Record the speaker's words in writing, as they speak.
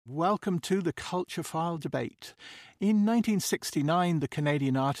Welcome to the Culture File debate. In 1969, the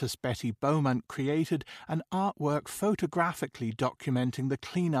Canadian artist Betty Beaumont created an artwork photographically documenting the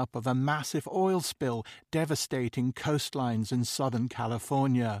cleanup of a massive oil spill devastating coastlines in Southern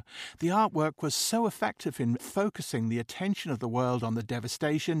California. The artwork was so effective in focusing the attention of the world on the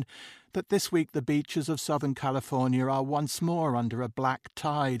devastation that this week the beaches of Southern California are once more under a black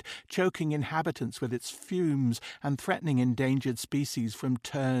tide, choking inhabitants with its fumes and threatening endangered species from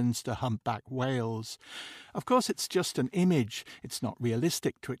terns to humpback whales. Of course, it's just an image. It's not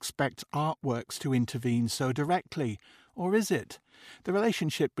realistic to expect artworks to intervene so directly. Or is it? The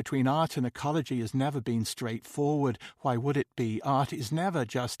relationship between art and ecology has never been straightforward. Why would it be? Art is never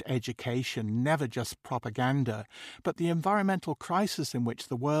just education, never just propaganda. But the environmental crisis in which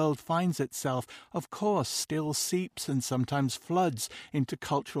the world finds itself, of course, still seeps and sometimes floods into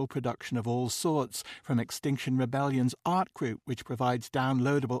cultural production of all sorts, from Extinction Rebellion's art group, which provides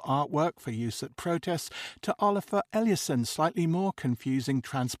downloadable artwork for use at protests, to Oliver Eliason's slightly more confusing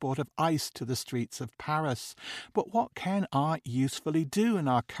transport of ice to the streets of Paris. But what can art usefully do in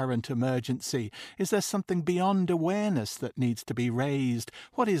our current emergency? Is there something beyond awareness that needs to be raised?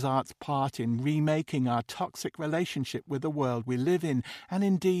 What is art's part in remaking our toxic relationship with the world we live in? And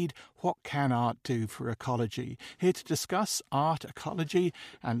indeed, what can art do for ecology? Here to discuss art, ecology,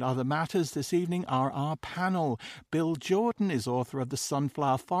 and other matters this evening are our panel. Bill Jordan is author of The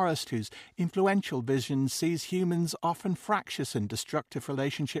Sunflower Forest, whose influential vision sees humans' often fractious and destructive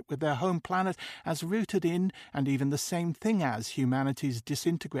relationship with their home planet as rooted in, and even the same thing as, humanity's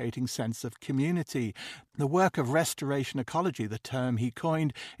disintegrating sense of community. The work of restoration ecology, the term he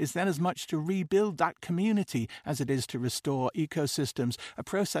coined, is then as much to rebuild that community as it is to restore ecosystems, a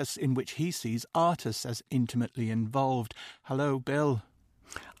process in which he sees artists as intimately involved. Hello, Bill.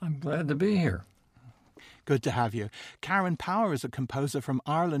 I'm glad to be here. Good to have you. Karen Power is a composer from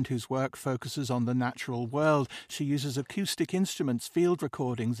Ireland whose work focuses on the natural world. She uses acoustic instruments, field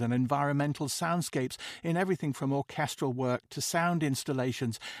recordings and environmental soundscapes in everything from orchestral work to sound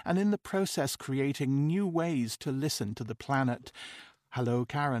installations, and in the process creating new ways to listen to the planet. Hello,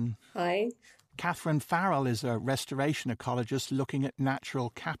 Karen. Hi. Catherine Farrel is a restoration ecologist looking at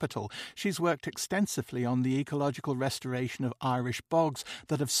natural capital. She's worked extensively on the ecological restoration of Irish bogs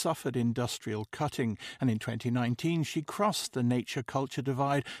that have suffered industrial cutting. And in 2019, she crossed the nature-culture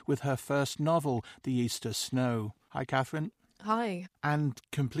divide with her first novel, The Easter Snow. Hi, Catherine. Hi. And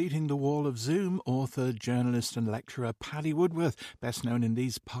completing the wall of Zoom, author, journalist and lecturer Paddy Woodworth, best known in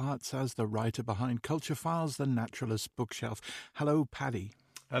these parts as the writer behind Culture Files, the Naturalist bookshelf. Hello, Paddy.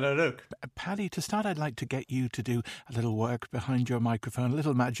 Hello, Luke. Paddy, to start, I'd like to get you to do a little work behind your microphone, a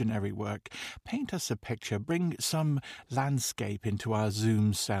little imaginary work. Paint us a picture. Bring some landscape into our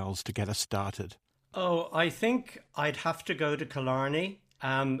Zoom cells to get us started. Oh, I think I'd have to go to Killarney.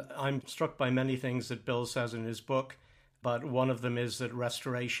 I'm struck by many things that Bill says in his book, but one of them is that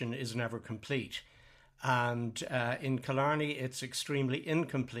restoration is never complete. And in Killarney, it's extremely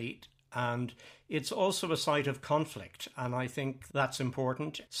incomplete. And it's also a site of conflict, and I think that's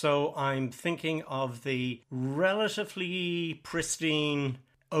important. So I'm thinking of the relatively pristine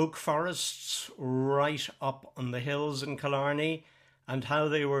oak forests right up on the hills in Killarney, and how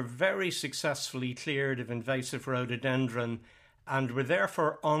they were very successfully cleared of invasive rhododendron and were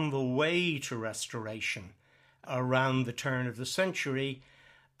therefore on the way to restoration around the turn of the century,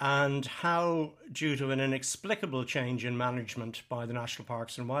 and how, due to an inexplicable change in management by the National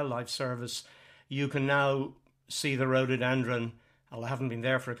Parks and Wildlife Service, you can now see the rhododendron. Well, I haven't been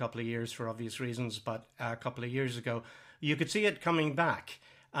there for a couple of years for obvious reasons, but a couple of years ago, you could see it coming back.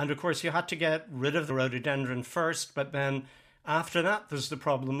 And of course, you had to get rid of the rhododendron first, but then after that, there's the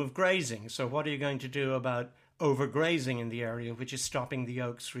problem of grazing. So what are you going to do about overgrazing in the area, which is stopping the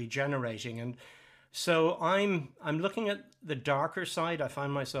oaks regenerating? And so I'm looking at the darker side. I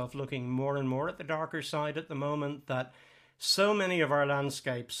find myself looking more and more at the darker side at the moment, that so many of our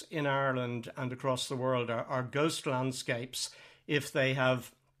landscapes in Ireland and across the world are ghost landscapes if they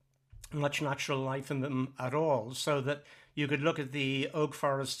have much natural life in them at all, so that you could look at the oak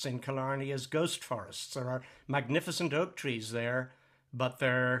forests in Killarney as ghost forests. There are magnificent oak trees there, but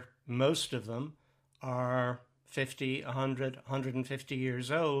most of them are 50, 100, 150 years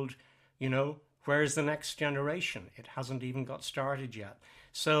old. You know, where's the next generation? It hasn't even got started yet.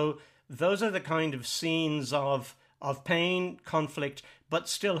 So those are the kind of scenes of pain, conflict, but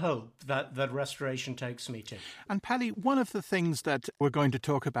still hope that restoration takes me to. And Paddy, one of the things that we're going to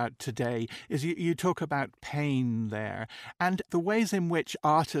talk about today is you talk about pain there and the ways in which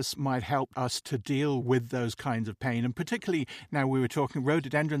artists might help us to deal with those kinds of pain. And particularly now we were talking,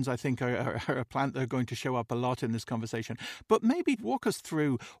 rhododendrons, I think, are a plant that are going to show up a lot in this conversation. But maybe walk us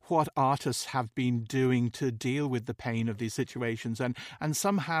through what artists have been doing to deal with the pain of these situations and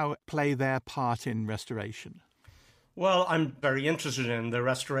somehow play their part in restoration. Well, I'm very interested in the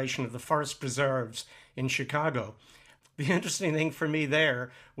restoration of the forest preserves in Chicago. The interesting thing for me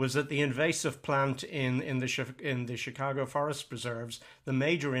there was that the invasive plant in the Chicago forest preserves, the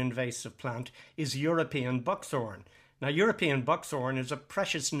major invasive plant, is European buckthorn. Now, European buckthorn is a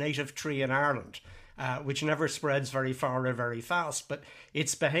precious native tree in Ireland, which never spreads very far or very fast, but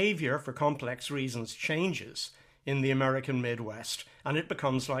its behaviour, for complex reasons, changes in the American Midwest, and it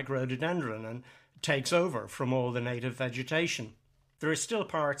becomes like rhododendron and takes over from all the native vegetation. There are still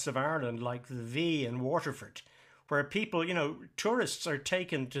parts of Ireland like the V in Waterford where people, tourists are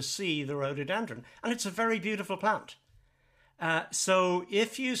taken to see the rhododendron, and it's a very beautiful plant. So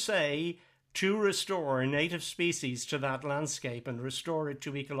if you say to restore native species to that landscape and restore it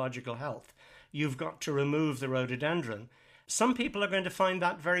to ecological health, you've got to remove the rhododendron. Some people are going to find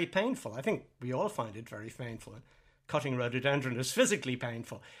that very painful. I think we all find it very painful. Cutting rhododendron is physically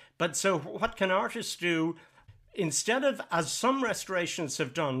painful. But so what can artists do? Instead of, as some restorations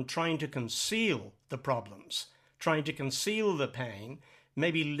have done, trying to conceal the problems, trying to conceal the pain,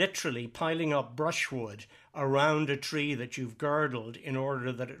 maybe literally piling up brushwood around a tree that you've girdled in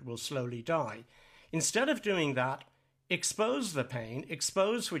order that it will slowly die. Instead of doing that, expose the pain,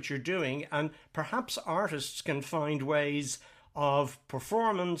 expose what you're doing, and perhaps artists can find ways of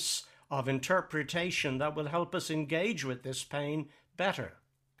performance, of interpretation that will help us engage with this pain better.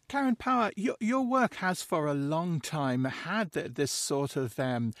 Karen Power, your work has for a long time had this sort of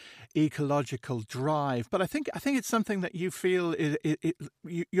ecological drive, but I think it's something that you feel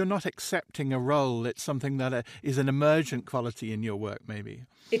you're not accepting a role. It's something that is an emergent quality in your work, maybe.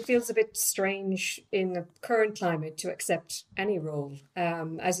 It feels a bit strange in the current climate to accept any role.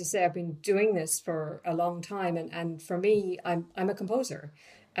 As you say, I've been doing this for a long time, and for me, I'm a composer.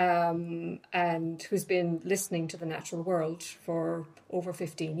 And who's been listening to the natural world for over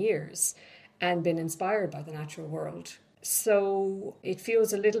 15 years and been inspired by the natural world. So it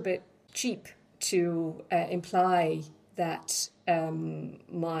feels a little bit cheap to imply that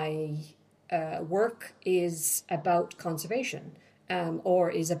my work is about conservation or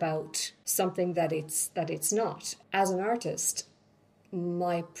is about something that it's not. As an artist,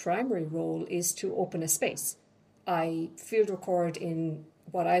 my primary role is to open a space. I field record in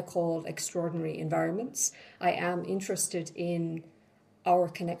what I call extraordinary environments. I am interested in our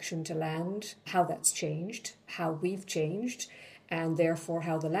connection to land, how that's changed, how we've changed, and therefore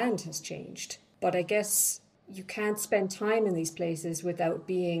how the land has changed. But I guess you can't spend time in these places without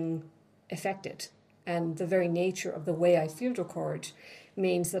being affected. And the very nature of the way I field record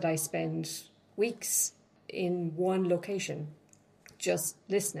means that I spend weeks in one location just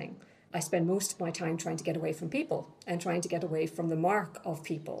listening. I spend most of my time trying to get away from people and trying to get away from the mark of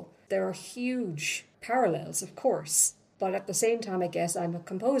people. There are huge parallels, of course, but at the same time, I guess I'm a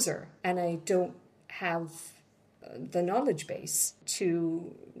composer and I don't have the knowledge base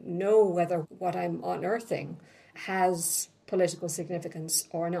to know whether what I'm unearthing has political significance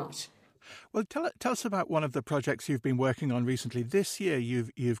or not. Well, tell us about one of the projects you've been working on recently. This year,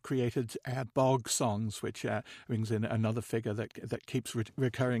 you've created bog songs, which brings in another figure that keeps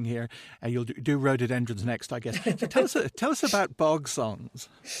recurring here. You'll do rhododendrons next, I guess. So tell us about bog songs.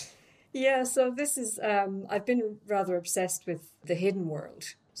 Yeah, so this is I've been rather obsessed with the hidden world.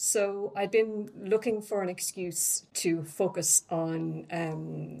 So I've been looking for an excuse to focus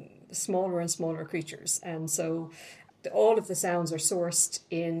on smaller and smaller creatures, and so all of the sounds are sourced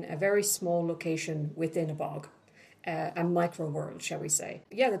in a very small location within a bog, a micro world, shall we say.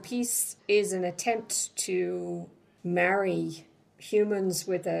 Yeah, the piece is an attempt to marry humans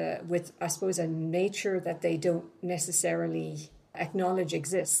with I suppose, a nature that they don't necessarily acknowledge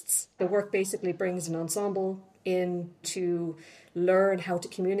exists. The work basically brings an ensemble in to learn how to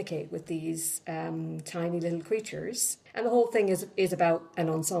communicate with these tiny little creatures. And the whole thing is about an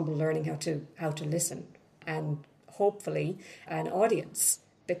ensemble learning how to listen and hopefully an audience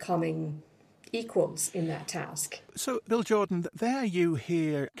becoming equals in that task. So, Bill Jordan, there you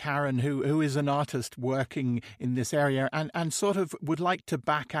hear Karen, who is an artist working in this area and sort of would like to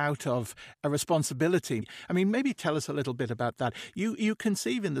back out of a responsibility. I mean, maybe tell us a little bit about that. You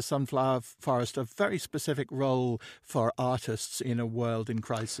conceive in the Sunflower Forest a very specific role for artists in a world in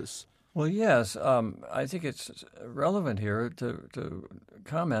crisis. Well, yes. I think it's relevant here to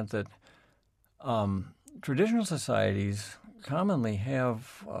comment that traditional societies commonly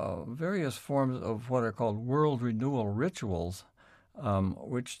have various forms of what are called world renewal rituals,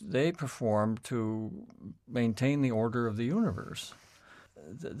 which they perform to maintain the order of the universe.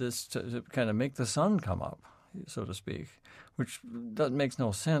 This to kind of make the sun come up, so to speak, which makes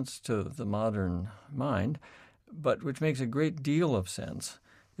no sense to the modern mind, but which makes a great deal of sense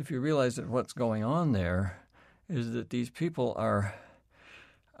if you realize that what's going on there is that these people are,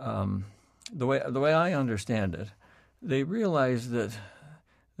 the way I understand it, they realize that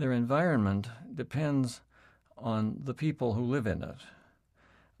their environment depends on the people who live in it,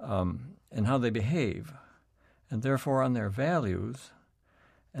 and how they behave, and therefore on their values,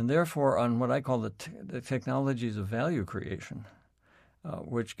 and therefore on what I call the technologies of value creation,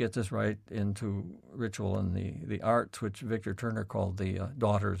 which gets us right into ritual and the arts, which Victor Turner called the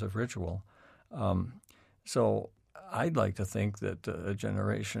daughters of ritual. So I'd like to think that the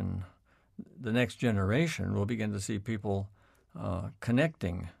next generation will begin to see people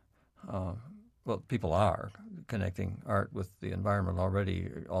connecting. Well, people are connecting art with the environment already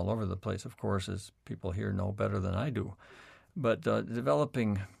all over the place, of course, as people here know better than I do. But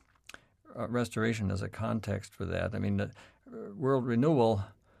developing restoration as a context for that. I mean, the world renewal,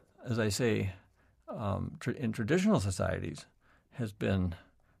 as I say, in traditional societies has been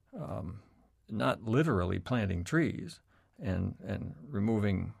not literally planting trees and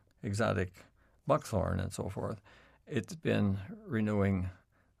removing exotic buckthorn and so forth. It's been renewing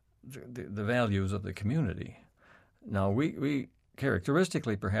the values of the community. Now, we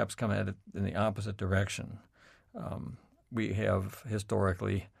characteristically perhaps come at it in the opposite direction. We have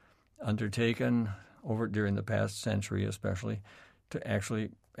historically undertaken, during the past century especially, to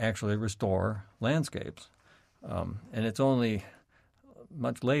actually restore landscapes. And it's only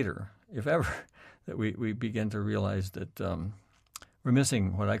much later, if ever, that we begin to realize that we're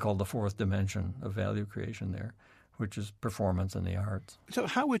missing what I call the fourth dimension of value creation there, which is performance and the arts. So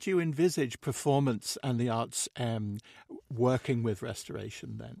how would you envisage performance and the arts working with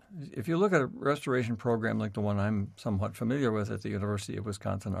restoration then? If you look at a restoration program like the one I'm somewhat familiar with at the University of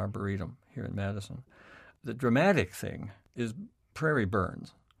Wisconsin Arboretum here in Madison, the dramatic thing is prairie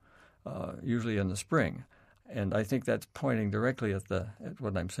burns, usually in the spring. And I think that's pointing directly at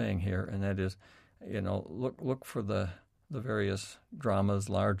what I'm saying here, and that is, look for the various dramas,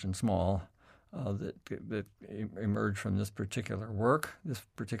 large and small, that emerge from this particular work, this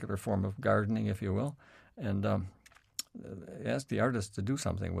particular form of gardening, if you will, and ask the artist to do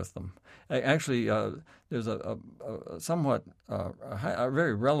something with them. Actually, there's a somewhat a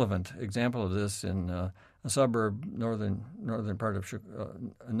very relevant example of this in a suburb, northern part of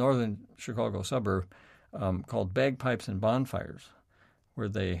northern Chicago suburb, called Bagpipes and Bonfires, where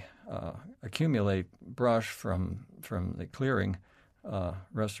they accumulate brush from the clearing.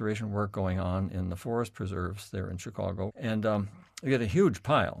 Restoration work going on in the forest preserves there in Chicago, and you get a huge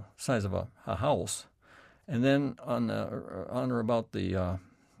pile, size of a house, and then on or about the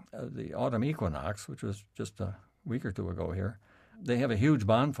autumn equinox, which was just a week or two ago here, they have a huge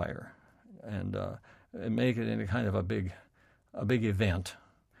bonfire, and make it into kind of a big event,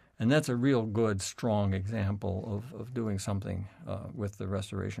 and that's a real good, strong example of doing something with the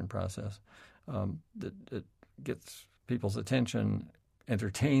restoration process that gets people's attention,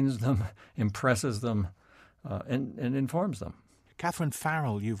 entertains them, impresses them, and informs them. Catherine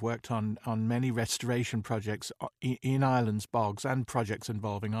Farrel, you've worked on many restoration projects in islands, bogs, and projects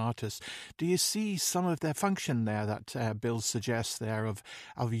involving artists. Do you see some of their function there that Bill suggests there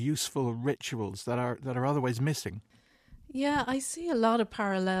of useful rituals that are otherwise missing? Yeah, I see a lot of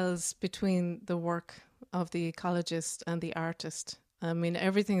parallels between the work of the ecologist and the artist. I mean,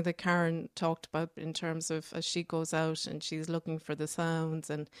 everything that Karen talked about in terms of as she goes out and she's looking for the sounds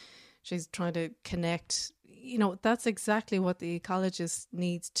and she's trying to connect, that's exactly what the ecologist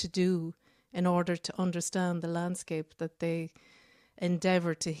needs to do in order to understand the landscape that they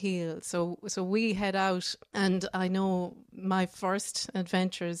endeavour to heal. So we head out, and I know my first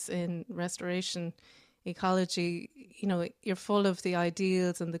adventures in restoration ecology, you're full of the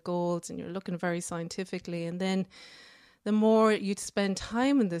ideals and the goals and you're looking very scientifically, and then the more you spend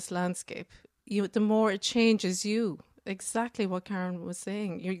time in this landscape, the more it changes you. Exactly what Karen was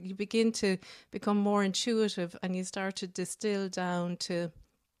saying. You begin to become more intuitive, and you start to distill down to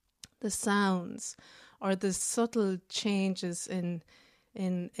the sounds or the subtle changes in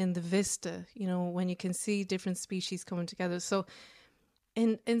the vista, when you can see different species coming together. So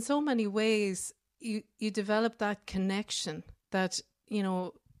in so many ways, you develop that connection that,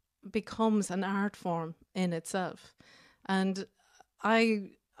 becomes an art form in itself. And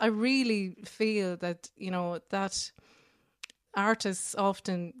I I really feel that, that artists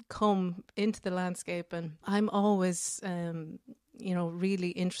often come into the landscape, and I'm always, really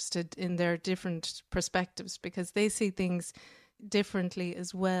interested in their different perspectives, because they see things differently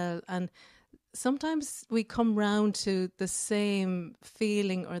as well. And sometimes we come round to the same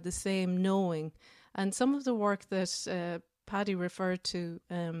feeling or the same knowing. And some of the work that Paddy referred to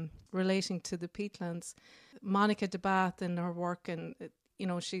relating to the peatlands, Monica de Bath in her work, and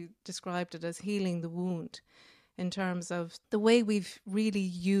she described it as healing the wound, in terms of the way we've really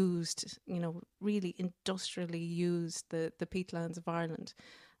used, really industrially used the peatlands of Ireland.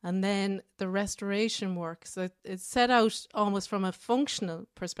 And then the restoration work. So it's set out almost from a functional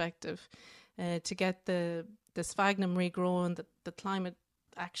perspective to get the sphagnum regrown, the climate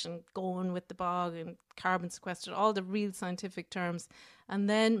action going with the bog and carbon sequestered, all the real scientific terms. And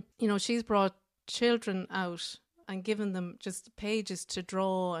then, she's brought children out and given them just pages to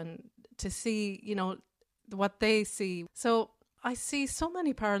draw and to see, what they see. So I see so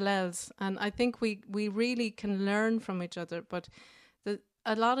many parallels, and I think we really can learn from each other. But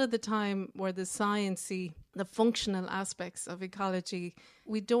a lot of the time, where the sciencey, the functional aspects of ecology,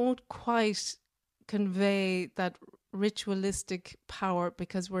 we don't quite convey that ritualistic power,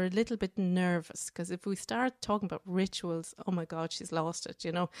 because we're a little bit nervous. Because if we start talking about rituals, oh my God, she's lost it,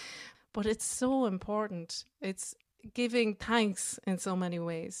 But it's so important. It's giving thanks in so many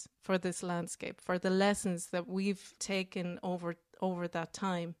ways for this landscape, for the lessons that we've taken over that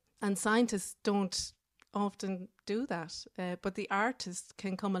time. And scientists don't often do that, but the artists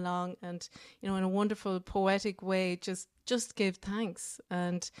can come along and, in a wonderful poetic way, just give thanks.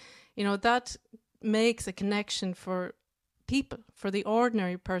 And, that makes a connection for people, for the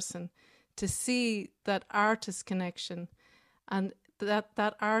ordinary person, to see that artist connection, and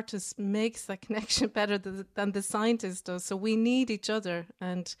that artist makes that connection better than the scientist does. So we need each other,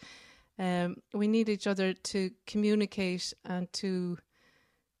 and we need each other to communicate and to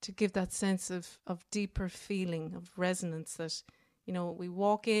give that sense of deeper feeling, of resonance, that, we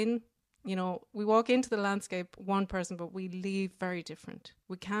walk into the landscape one person, but we leave very different.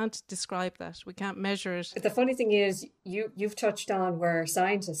 We can't describe that. We can't measure it. The funny thing is, you've touched on where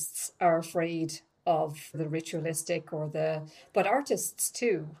scientists are afraid of the ritualistic but artists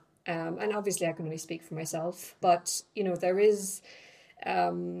too. And obviously I can only speak for myself, but, there is,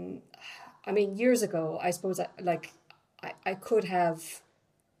 years ago, I suppose I could have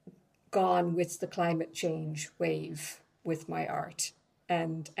gone with the climate change wave with my art,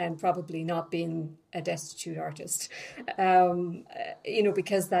 and probably not been a destitute artist,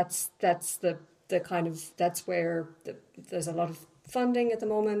 because that's the kind of, that's where there's a lot of funding at the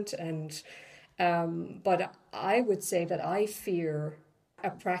moment. And but I would say that I fear a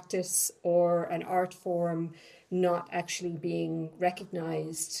practice or an art form not actually being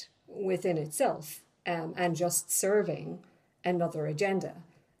recognized within itself, and just serving another agenda.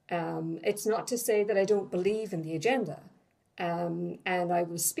 It's not to say that I don't believe in the agenda, and I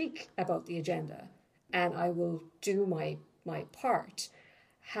will speak about the agenda, and I will do my part.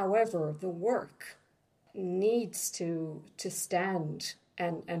 However, the work needs to stand,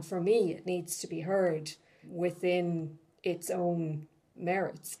 and for me, it needs to be heard within its own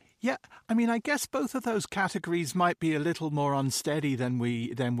merits. Yeah, I guess both of those categories might be a little more unsteady than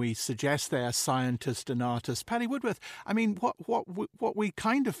we suggest there, scientist and artist. Paddy Woodworth, what we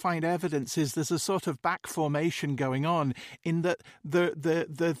kind of find evidence is there's a sort of back formation going on, in that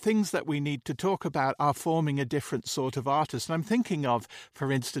the things that we need to talk about are forming a different sort of artist. And I'm thinking of,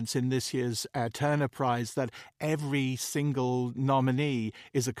 for instance, in this year's Turner Prize, that every single nominee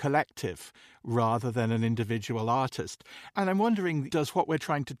is a collective rather than an individual artist. And I'm wondering, does what we're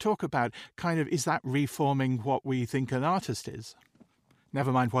trying to talk about is that reforming what we think an artist is?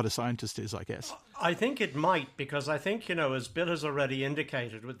 Never mind what a scientist is, I guess. I think it might, because I think, as Bill has already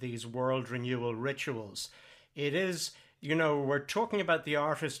indicated with these world renewal rituals, it is, we're talking about the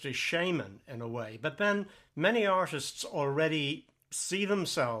artist as shaman in a way, but then many artists already see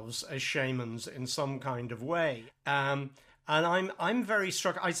themselves as shamans in some kind of way. And I'm very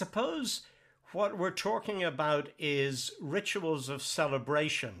struck. I suppose what we're talking about is rituals of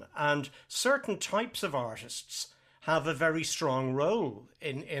celebration, and certain types of artists have a very strong role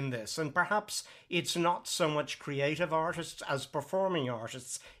in this. And perhaps it's not so much creative artists as performing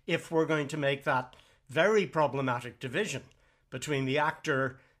artists, if we're going to make that very problematic division between the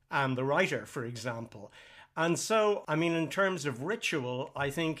actor and the writer, for example. And so, in terms of ritual, I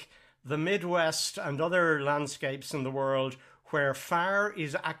think the Midwest and other landscapes in the world where fire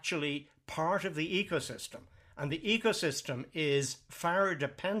is actually part of the ecosystem, and the ecosystem is fire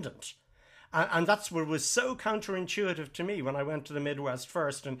dependent, And that's what was so counterintuitive to me when I went to the Midwest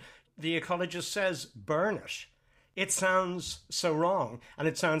first. And the ecologist says, burn it. It sounds so wrong. And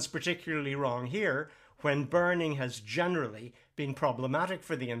it sounds particularly wrong here when burning has generally been problematic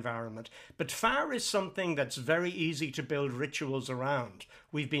for the environment. But fire is something that's very easy to build rituals around.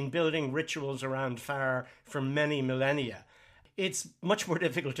 We've been building rituals around fire for many millennia. It's much more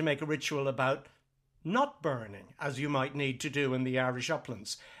difficult to make a ritual about not burning, as you might need to do in the Irish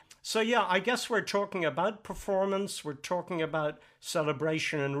uplands. So yeah, I guess we're talking about performance, we're talking about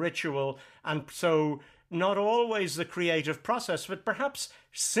celebration and ritual, and so not always the creative process, but perhaps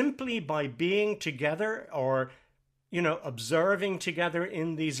simply by being together or, observing together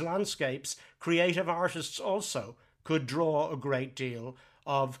in these landscapes, creative artists also could draw a great deal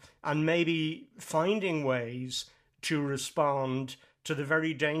of, and maybe finding ways to respond to the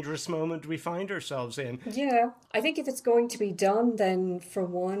very dangerous moment we find ourselves in. Yeah, I think if it's going to be done, then for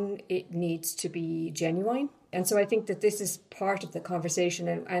one, it needs to be genuine. And so I think that this is part of the conversation.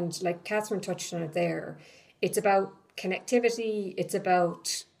 And like Catherine touched on it there, it's about connectivity, it's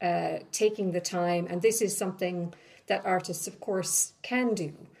about taking the time. And this is something that artists, of course, can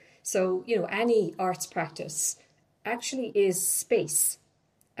do. So, any arts practice actually is space.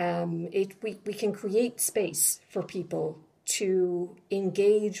 We can create space for people to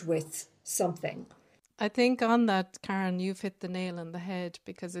engage with something. I think on that, Karen, you've hit the nail on the head,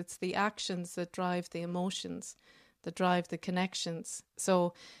 because it's the actions that drive the emotions, that drive the connections.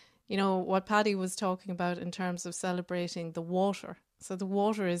 So, what Paddy was talking about in terms of celebrating the water. So the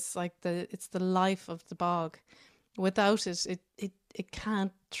water is like it's the life of the bog. Without it, it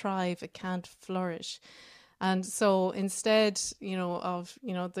can't thrive, it can't flourish. And so instead, of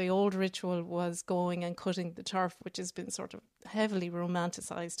the old ritual was going and cutting the turf, which has been sort of heavily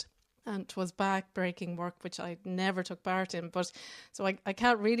romanticised. And it was back-breaking work, which I never took part in. But so I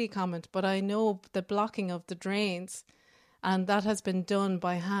can't really comment, but I know the blocking of the drains, and that has been done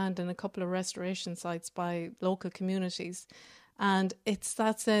by hand in a couple of restoration sites by local communities. And it's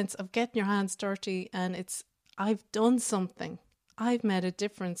that sense of getting your hands dirty, and I've done something. I've made a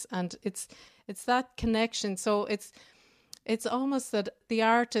difference, and it's that connection. So it's almost that the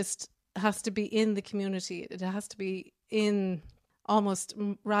artist has to be in the community. It has to be in almost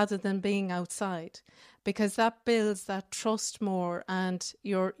rather than being outside, because that builds that trust more, and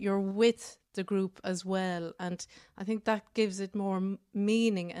you're with the group as well. And I think that gives it more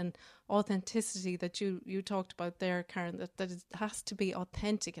meaning and authenticity that you talked about there, Karen, that it has to be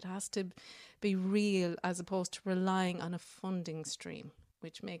authentic. It has to be real, as opposed to relying on a funding stream,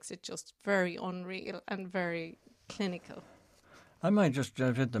 which makes it just very unreal and very clinical. I might just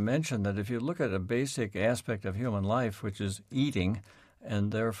jump in to mention that if you look at a basic aspect of human life, which is eating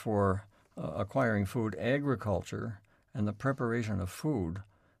and therefore acquiring food, agriculture, and the preparation of food,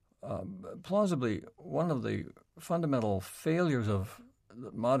 plausibly one of the fundamental failures of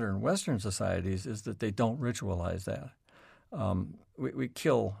modern Western societies is that they don't ritualize that. We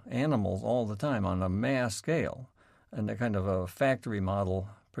kill animals all the time on a mass scale, and a kind of a factory model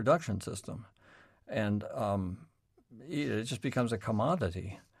production system. And it just becomes a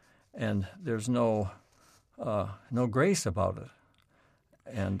commodity, and there's no grace about it.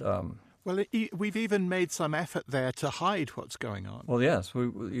 And well, we've even made some effort there to hide what's going on. Well, yes,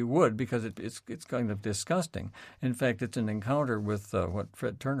 you would, because it's kind of disgusting. In fact, it's an encounter with what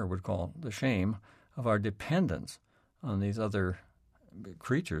Fred Turner would call the shame of our dependence on these other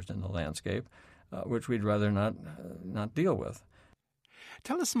creatures in the landscape, which we'd rather not deal with.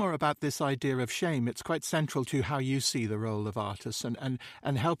 Tell us more about this idea of shame. It's quite central to how you see the role of artists and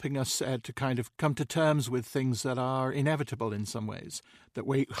helping us to kind of come to terms with things that are inevitable in some ways, that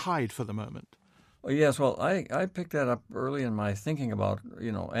we hide for the moment. Well, yes, I picked that up early in my thinking about,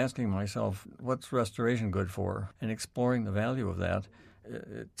 asking myself, what's restoration good for, and exploring the value of that.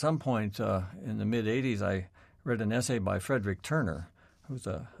 At some point in the mid-'80s, I read an essay by Frederick Turner, who's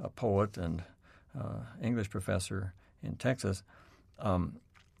a poet and English professor in Texas.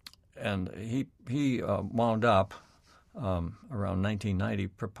 And he wound up around 1990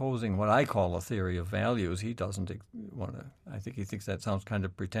 proposing what I call a theory of values. He doesn't want to. I think he thinks that sounds kind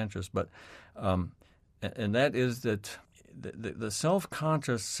of pretentious, but and that is that the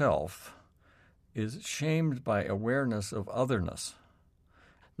self-conscious self is shamed by awareness of otherness,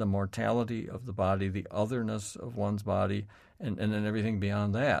 the mortality of the body, the otherness of one's body, and then everything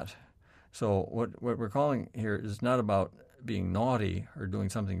beyond that. So what we're calling here is not about being naughty or doing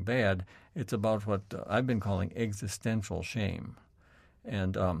something bad. It's about what I've been calling existential shame.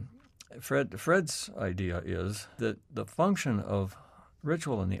 And Fred's idea is that the function of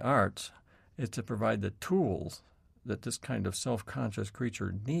ritual in the arts is to provide the tools that this kind of self-conscious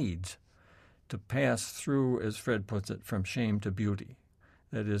creature needs to pass through, as Fred puts it, from shame to beauty.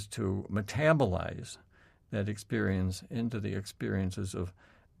 That is, to metabolize that experience into the experiences of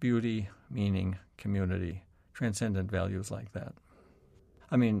beauty, meaning, community, transcendent values like that.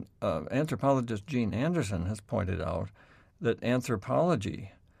 I mean, anthropologist Gene Anderson has pointed out that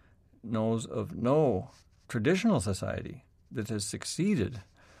anthropology knows of no traditional society that has succeeded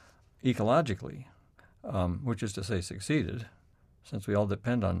ecologically, which is to say succeeded, since we all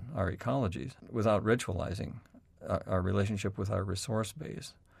depend on our ecologies, without ritualizing our relationship with our resource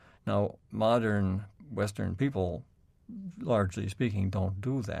base. Now, modern Western people, largely speaking, don't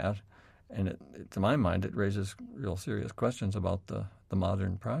do that, and to my mind, it raises real serious questions about the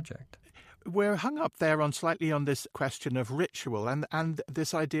modern project. We're hung up there slightly on this question of ritual and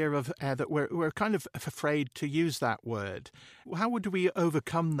this idea of that we're kind of afraid to use that word. How would we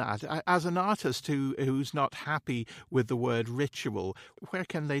overcome that? As an artist who's not happy with the word ritual, where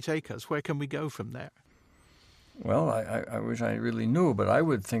can they take us? Where can we go from there? Well, I wish I really knew, but I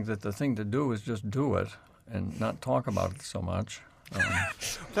would think that the thing to do is just do it and not talk about it so much.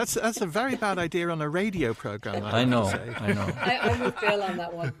 That's a very bad idea on a radio program. I know. I'm with Bill on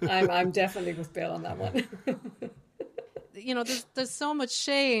that one. I'm definitely with Bill on that one. There's so much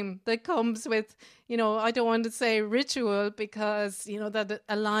shame that comes with, I don't want to say ritual because, that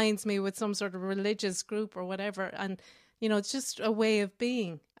aligns me with some sort of religious group or whatever. And, it's just a way of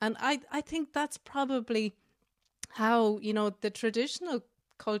being. And I think that's probably how, the traditional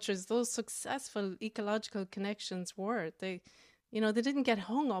cultures, those successful ecological connections were. They didn't get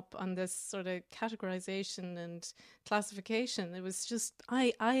hung up on this sort of categorization and classification. It was just,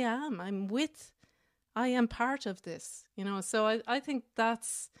 I am part of this, So I think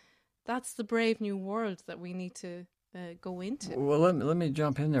that's the brave new world that we need to go into. Well, let me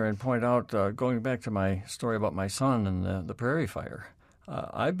jump in there and point out, going back to my story about my son and the prairie fire,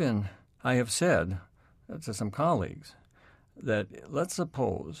 I have said to some colleagues that let's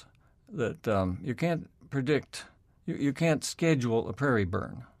suppose that you can't predict. You can't schedule a prairie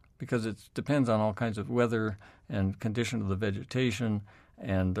burn because it depends on all kinds of weather and condition of the vegetation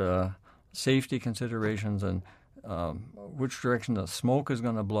and safety considerations and which direction the smoke is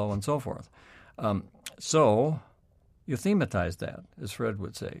going to blow and so forth. So you thematize that, as Fred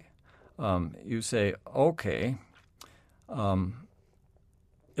would say. You say, okay,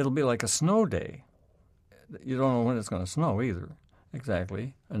 it'll be like a snow day. You don't know when it's going to snow either,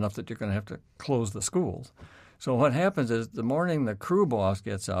 exactly, enough that you're going to have to close the schools. So what happens is the morning the crew boss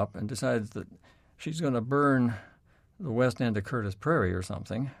gets up and decides that she's going to burn the west end of Curtis Prairie or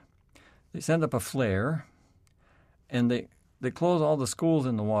something. They send up a flare, and they close all the schools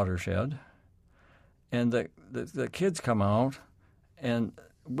in the watershed, and the kids come out and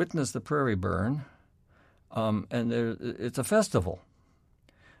witness the prairie burn, and it's a festival.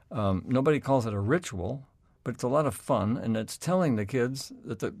 Nobody calls it a ritual, but it's a lot of fun, and it's telling the kids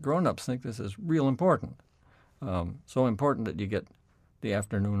that the grown-ups think this is real important. So important that you get the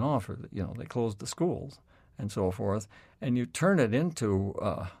afternoon off, or they close the schools and so forth, and you turn it into,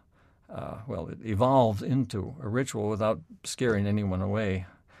 it evolves into a ritual without scaring anyone away.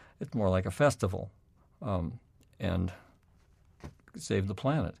 It's more like a festival, and save the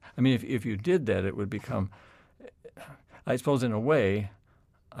planet. I mean, if you did that, it would become, I suppose, in a way.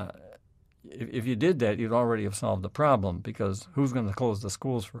 If you did that, you'd already have solved the problem because who's going to close the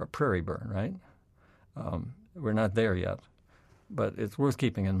schools for a prairie burn, right? We're not there yet, but it's worth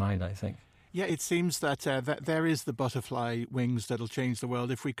keeping in mind, I think. Yeah, it seems that there is the butterfly wings that'll change the world.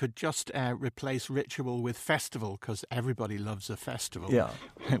 If we could just replace ritual with festival, because everybody loves a festival. Yeah,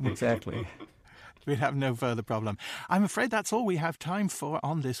 exactly. We'd have no further problem. I'm afraid that's all we have time for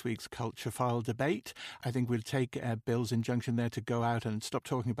on this week's Culture File debate. I think we'll take Bill's injunction there to go out and stop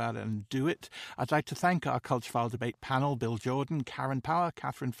talking about it and do it. I'd like to thank our Culture File debate panel, Bill Jordan, Karen Power,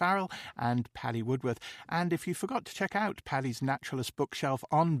 Catherine Farrel and Paddy Woodworth. And if you forgot to check out Paddy's Naturalist bookshelf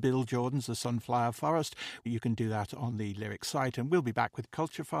on Bill Jordan's The Sunflower Forest, you can do that on the Lyric site. And we'll be back with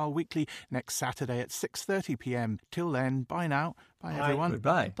Culture File Weekly next Saturday at 6:30 p.m. Till then, bye now. Bye, everyone.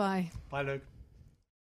 Goodbye. Bye. Bye, Luke.